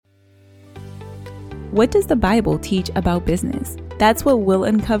what does the Bible teach about business? That's what we'll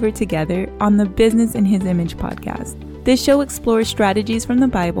uncover together on the Business in His Image podcast. This show explores strategies from the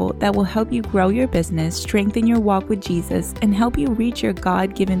Bible that will help you grow your business, strengthen your walk with Jesus, and help you reach your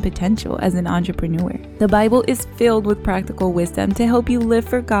God-given potential as an entrepreneur. The Bible is filled with practical wisdom to help you live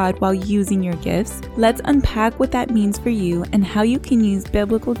for God while using your gifts. Let's unpack what that means for you and how you can use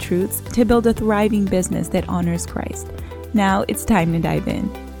biblical truths to build a thriving business that honors Christ. Now it's time to dive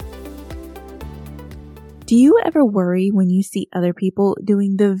in. Do you ever worry when you see other people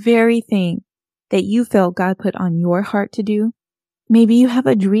doing the very thing that you felt God put on your heart to do? Maybe you have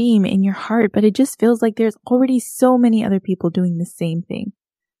a dream in your heart, but it just feels like there's already so many other people doing the same thing.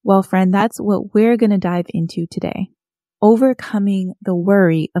 Well, friend, that's what we're going to dive into today. Overcoming the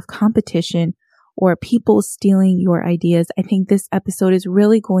worry of competition or people stealing your ideas. I think this episode is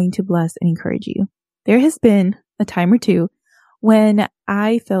really going to bless and encourage you. There has been a time or two when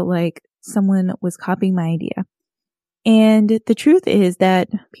I felt like someone was copying my idea. And the truth is that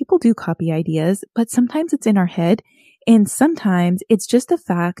people do copy ideas, but sometimes it's in our head, and sometimes it's just the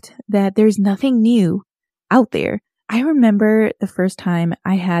fact that there's nothing new out there. I remember the first time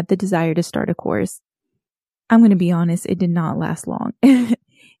I had the desire to start a course. I'm going to be honest, it did not last long.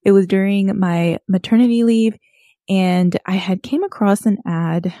 It was during my maternity leave, and I had came across an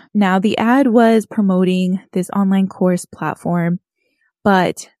ad. Now, the ad was promoting this online course platform,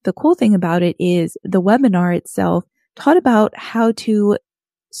 but the cool thing about it is the webinar itself taught about how to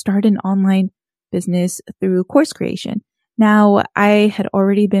start an online business through course creation. Now, I had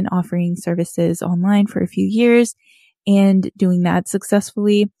already been offering services online for a few years and doing that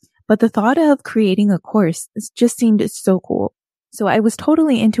successfully, but the thought of creating a course just seemed so cool. So I was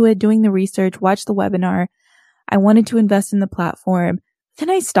totally into it, doing the research, watched the webinar. I wanted to invest in the platform. Then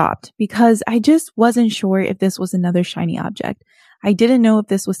I stopped because I just wasn't sure if this was another shiny object. I didn't know if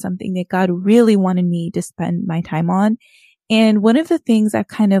this was something that God really wanted me to spend my time on. And one of the things I've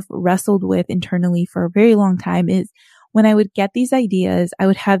kind of wrestled with internally for a very long time is when I would get these ideas, I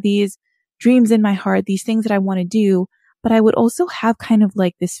would have these dreams in my heart, these things that I want to do, but I would also have kind of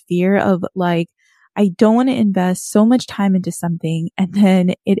like this fear of like, I don't want to invest so much time into something and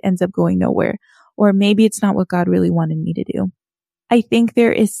then it ends up going nowhere. Or maybe it's not what God really wanted me to do. I think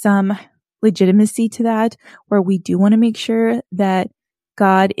there is some legitimacy to that, where we do want to make sure that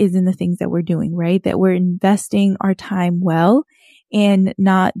God is in the things that we're doing, right? That we're investing our time well and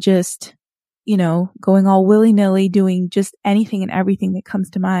not just, going all willy-nilly, doing just anything and everything that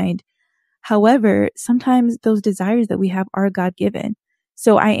comes to mind. However, sometimes those desires that we have are God-given.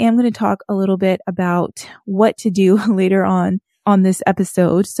 So I am going to talk a little bit about what to do later on this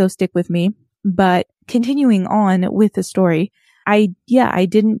episode. So stick with me. But continuing on with the story, I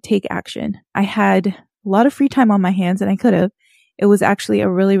didn't take action. I had a lot of free time on my hands and I could have. It was actually a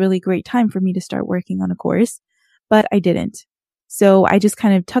really, really great time for me to start working on a course, but I didn't. So I just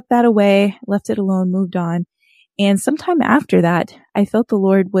kind of tucked that away, left it alone, moved on. And sometime after that, I felt the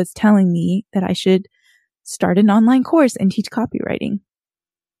Lord was telling me that I should start an online course and teach copywriting.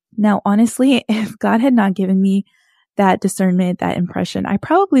 Now, honestly, if God had not given me that discernment, that impression, I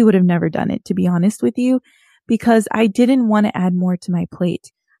probably would have never done it, to be honest with you, because I didn't want to add more to my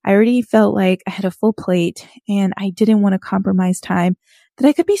plate. I already felt like I had a full plate and I didn't want to compromise time that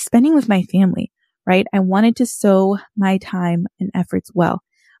I could be spending with my family, right? I wanted to sow my time and efforts well,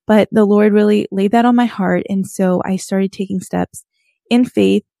 but the Lord really laid that on my heart. And so I started taking steps in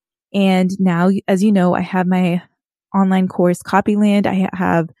faith. And now, as you know, I have my online course, Copyland. I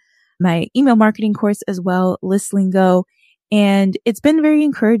have my email marketing course as well, Listlingo. And it's been very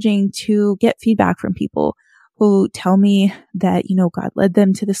encouraging to get feedback from people who tell me that, God led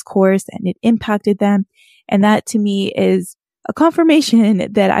them to this course and it impacted them. And that to me is a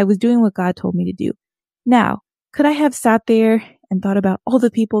confirmation that I was doing what God told me to do. Now, could I have sat there and thought about all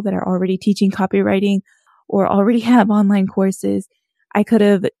the people that are already teaching copywriting or already have online courses? I could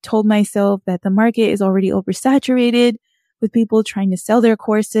have told myself that the market is already oversaturated with people trying to sell their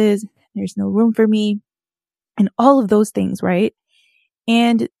courses. There's no room for me and all of those things, right?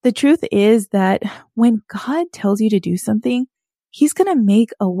 And the truth is that when God tells you to do something, He's going to make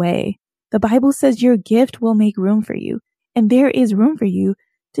a way. The Bible says your gift will make room for you. And there is room for you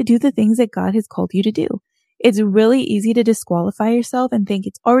to do the things that God has called you to do. It's really easy to disqualify yourself and think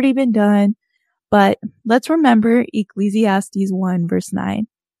it's already been done. But let's remember Ecclesiastes 1 verse 9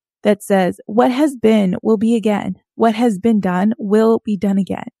 that says, what has been will be again. What has been done will be done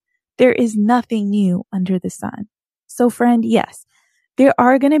again. There is nothing new under the sun. So friend, yes, there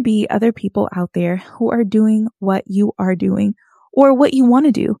are going to be other people out there who are doing what you are doing or what you want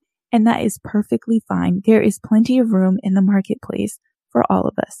to do. And that is perfectly fine. There is plenty of room in the marketplace for all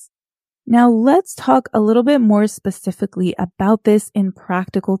of us. Now let's talk a little bit more specifically about this in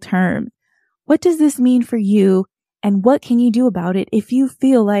practical terms. What does this mean for you, and what can you do about it if you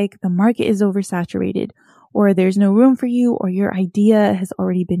feel like the market is oversaturated, or there's no room for you, or your idea has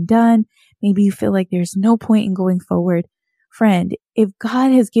already been done? Maybe you feel like there's no point in going forward. Friend, if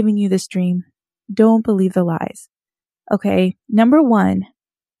God has given you this dream, don't believe the lies. Okay, number one,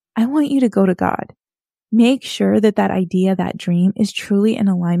 I want you to go to God. Make sure that that idea, that dream is truly in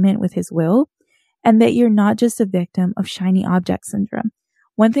alignment with His will, and that you're not just a victim of shiny object syndrome.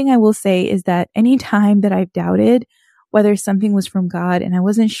 One thing I will say is that any time that I've doubted whether something was from God and I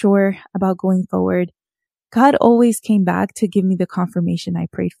wasn't sure about going forward, God always came back to give me the confirmation I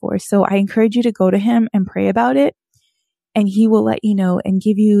prayed for. So I encourage you to go to Him and pray about it, and He will let you know and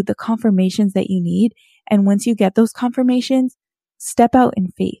give you the confirmations that you need. And once you get those confirmations, step out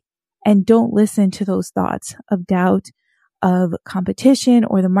in faith and don't listen to those thoughts of doubt, of competition,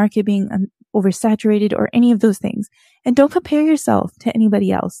 or the market being oversaturated, or any of those things. And don't compare yourself to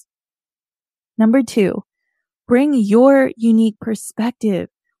anybody else. Number two, bring your unique perspective,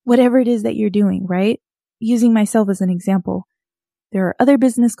 whatever it is that you're doing, right? Using myself as an example, there are other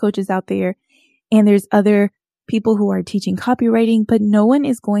business coaches out there, and there's other people who are teaching copywriting, but no one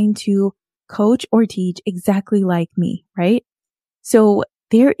is going to coach or teach exactly like me, right? So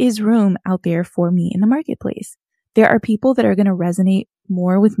there is room out there for me in the marketplace. There are people that are going to resonate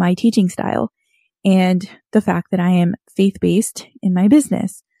more with my teaching style and the fact that I am faith-based in my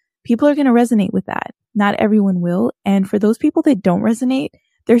business. People are going to resonate with that. Not everyone will. And for those people that don't resonate,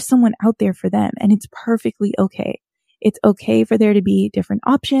 there's someone out there for them, and it's perfectly okay. It's okay for there to be different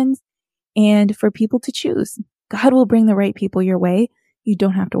options and for people to choose. God will bring the right people your way. You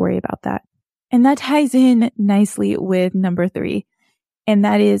don't have to worry about that. And that ties in nicely with number three. And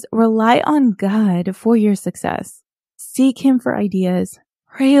that is, rely on God for your success. Seek Him for ideas.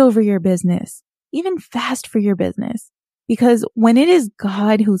 Pray over your business. Even fast for your business. Because when it is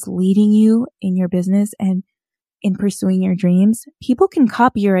God who's leading you in your business and in pursuing your dreams, people can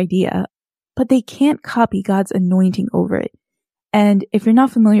copy your idea, but they can't copy God's anointing over it. And if you're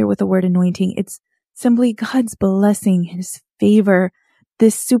not familiar with the word anointing, it's simply God's blessing, His favor,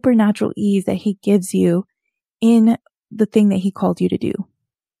 this supernatural ease that He gives you in the thing that He called you to do.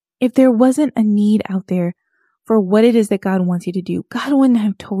 If there wasn't a need out there for what it is that God wants you to do, God wouldn't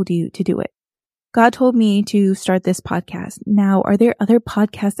have told you to do it. God told me to start this podcast. Now, are there other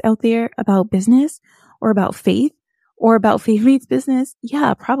podcasts out there about business or about faith or about faith-based business?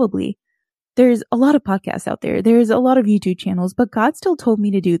 Yeah, probably. There's a lot of podcasts out there. There's a lot of YouTube channels, but God still told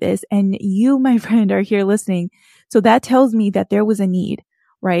me to do this. And you, my friend, are here listening. So that tells me that there was a need,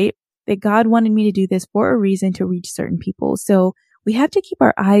 right? That God wanted me to do this for a reason, to reach certain people. So we have to keep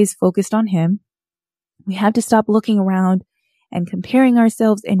our eyes focused on Him. We have to stop looking around and comparing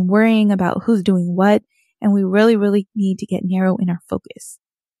ourselves and worrying about who's doing what. And we really, really need to get narrow in our focus.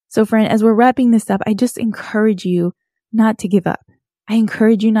 So friend, as we're wrapping this up, I just encourage you not to give up. I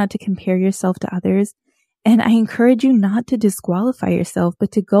encourage you not to compare yourself to others. And I encourage you not to disqualify yourself,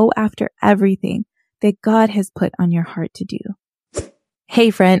 but to go after everything that God has put on your heart to do. Hey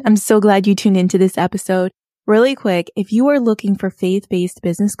friend, I'm so glad you tuned into this episode. Really quick, if you are looking for faith-based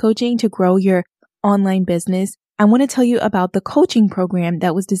business coaching to grow your online business, I want to tell you about the coaching program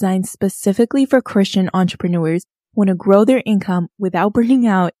that was designed specifically for Christian entrepreneurs who want to grow their income without burning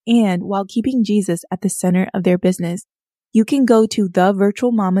out and while keeping Jesus at the center of their business. You can go to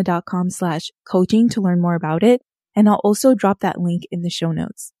thevirtualmama.com/coaching to learn more about it. And I'll also drop that link in the show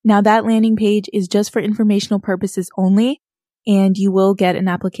notes. Now that landing page is just for informational purposes only, and you will get an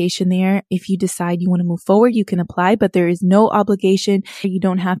application there. If you decide you want to move forward, you can apply, but there is no obligation. You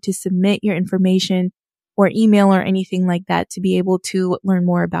don't have to submit your information or email or anything like that to be able to learn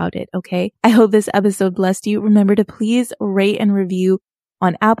more about it. Okay. I hope this episode blessed you. Remember to please rate and review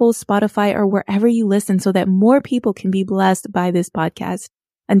on Apple, Spotify, or wherever you listen so that more people can be blessed by this podcast.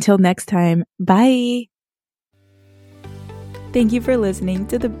 Until next time, bye. Thank you for listening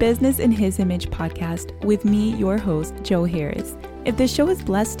to the Business in His Image podcast with me, your host, Jo Harris. If this show has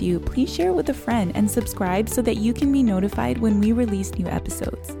blessed you, please share it with a friend and subscribe so that you can be notified when we release new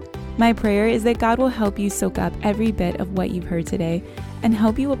episodes. My prayer is that God will help you soak up every bit of what you've heard today and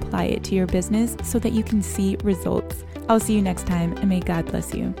help you apply it to your business so that you can see results. I'll see you next time, and may God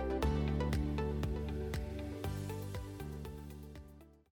bless you.